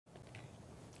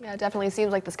Yeah, it definitely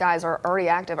seems like the skies are already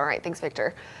active. All right, thanks,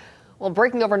 Victor. Well,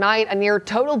 breaking overnight, a near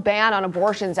total ban on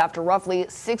abortions after roughly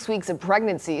 6 weeks of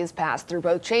pregnancy is passed through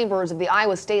both chambers of the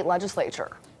Iowa State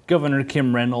Legislature. Governor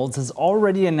Kim Reynolds has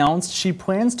already announced she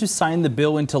plans to sign the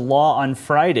bill into law on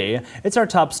Friday. It's our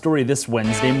top story this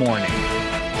Wednesday morning.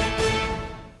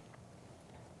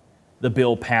 The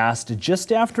bill passed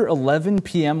just after 11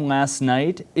 p.m. last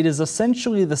night. It is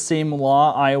essentially the same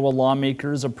law Iowa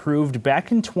lawmakers approved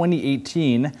back in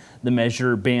 2018. The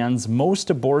measure bans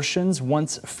most abortions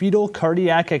once fetal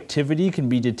cardiac activity can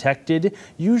be detected,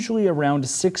 usually around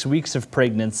 6 weeks of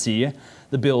pregnancy.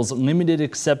 The bill's limited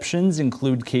exceptions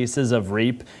include cases of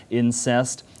rape,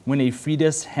 incest, when a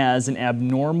fetus has an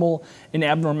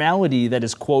abnormality that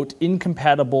is, quote,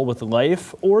 incompatible with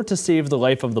life, or to save the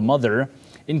life of the mother.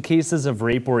 In cases of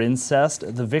rape or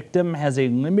incest, the victim has a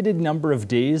limited number of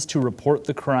days to report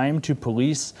the crime to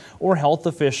police or health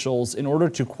officials in order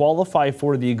to qualify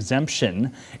for the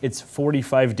exemption. It's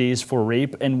 45 days for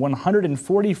rape and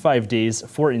 145 days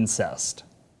for incest.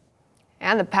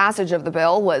 And the passage of the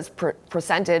bill was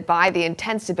presented by the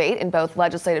intense debate in both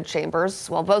legislative chambers,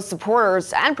 while both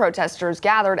supporters and protesters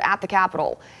gathered at the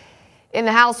Capitol. In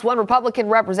the House, one Republican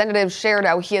representative shared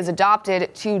how he has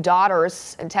adopted 2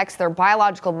 daughters and texts their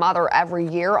biological mother every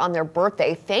year on their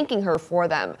birthday, thanking her for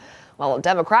them. While a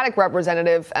Democratic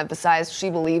representative emphasized she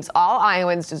believes all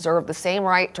Iowans deserve the same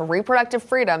right to reproductive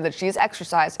freedom that she's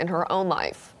exercised in her own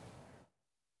life.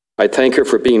 I thank her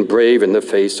for being brave in the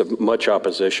face of much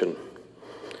opposition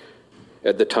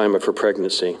at the time of her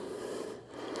pregnancy.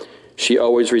 She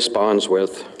always responds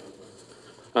with,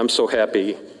 "I'm so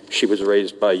happy she was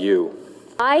raised by you."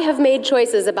 I have made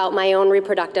choices about my own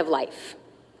reproductive life,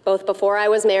 both before I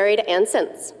was married and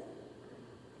since.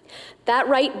 That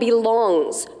right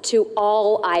belongs to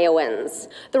all Iowans.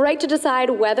 The right to decide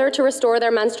whether to restore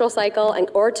their menstrual cycle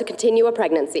or to continue a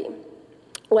pregnancy,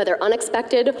 whether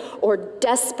unexpected or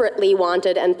desperately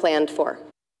wanted and planned for.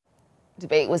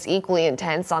 Debate was equally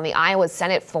intense on the Iowa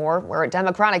Senate floor, where a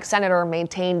Democratic senator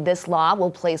maintained this law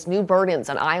will place new burdens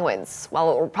on Iowans,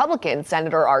 while a Republican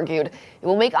senator argued it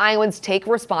will make Iowans take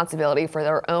responsibility for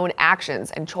their own actions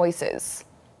and choices.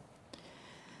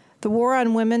 The war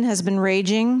on women has been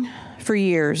raging for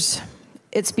years.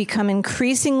 It's become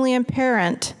increasingly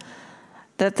apparent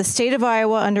that the state of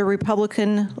Iowa under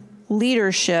Republican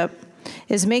leadership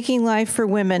is making life for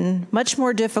women much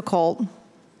more difficult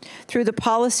through the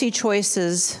policy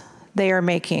choices they are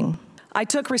making. I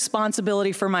took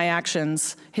responsibility for my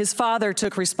actions. His father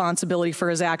took responsibility for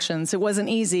his actions. It wasn't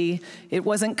easy, it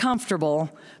wasn't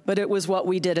comfortable, but it was what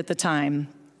we did at the time.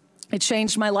 It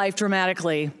changed my life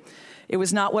dramatically. It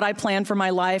was not what I planned for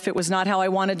my life. It was not how I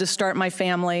wanted to start my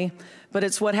family, but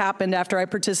it's what happened after I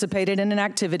participated in an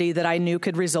activity that I knew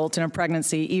could result in a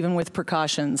pregnancy, even with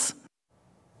precautions.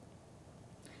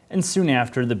 And soon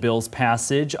after the bill's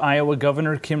passage, Iowa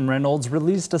Governor Kim Reynolds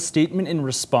released a statement in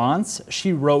response.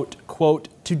 She wrote, quote,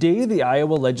 "Today the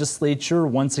Iowa legislature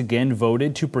once again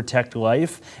voted to protect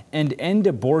life and end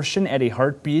abortion at a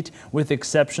heartbeat with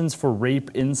exceptions for rape,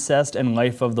 incest, and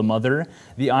life of the mother.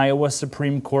 The Iowa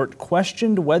Supreme Court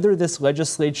questioned whether this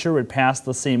legislature would pass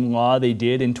the same law they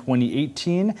did in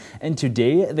 2018, and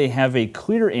today they have a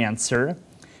clear answer."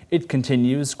 It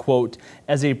continues, quote,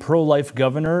 "As a pro-life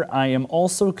governor, I am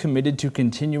also committed to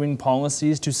continuing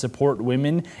policies to support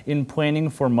women in planning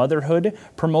for motherhood,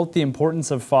 promote the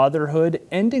importance of fatherhood,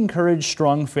 and encourage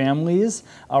strong families.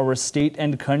 Our state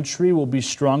and country will be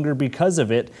stronger because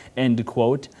of it," end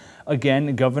quote.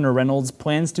 Again, Governor Reynolds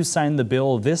plans to sign the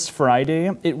bill this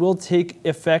Friday. It will take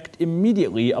effect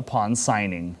immediately upon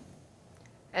signing.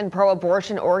 And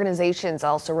pro-abortion organizations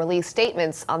also released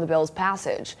statements on the bill's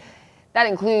passage. That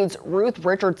includes Ruth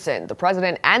Richardson, the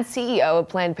president and CEO of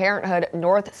Planned Parenthood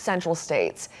North Central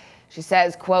States. She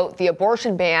says, quote, "The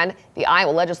abortion ban the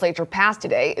Iowa legislature passed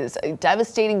today is a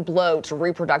devastating blow to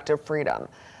reproductive freedom.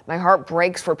 My heart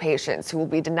breaks for patients who will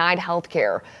be denied health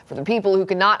care, for the people who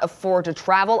cannot afford to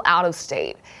travel out of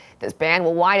state. This ban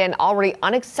will widen already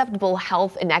unacceptable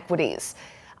health inequities.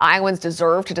 Iowans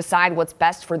deserve to decide what's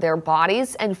best for their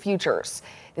bodies and futures.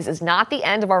 This is not the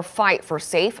end of our fight for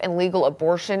safe and legal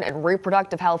abortion and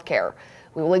reproductive health care.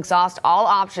 We will exhaust all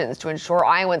options to ensure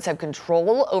Iowans have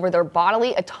control over their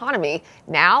bodily autonomy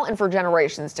now and for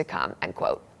generations to come," end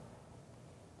quote.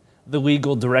 The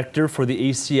legal director for the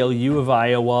ACLU of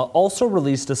Iowa also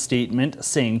released a statement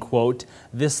saying, quote,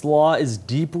 "This law is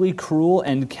deeply cruel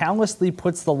and callously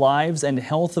puts the lives and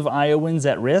health of Iowans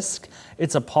at risk.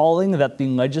 It's appalling that the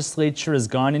legislature has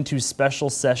gone into special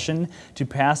session to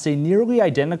pass a nearly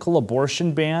identical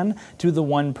abortion ban to the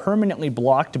one permanently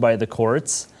blocked by the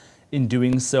courts. In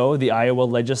doing so, the Iowa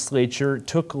legislature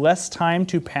took less time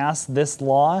to pass this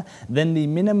law than the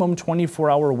minimum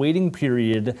 24-hour waiting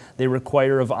period they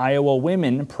require of Iowa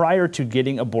women prior to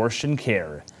getting abortion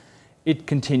care. It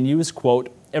continues,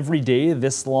 quote, "Every day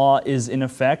this law is in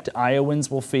effect,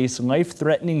 Iowans will face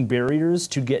life-threatening barriers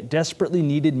to get desperately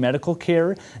needed medical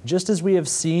care, just as we have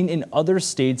seen in other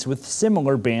states with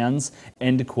similar bans,"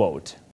 end quote.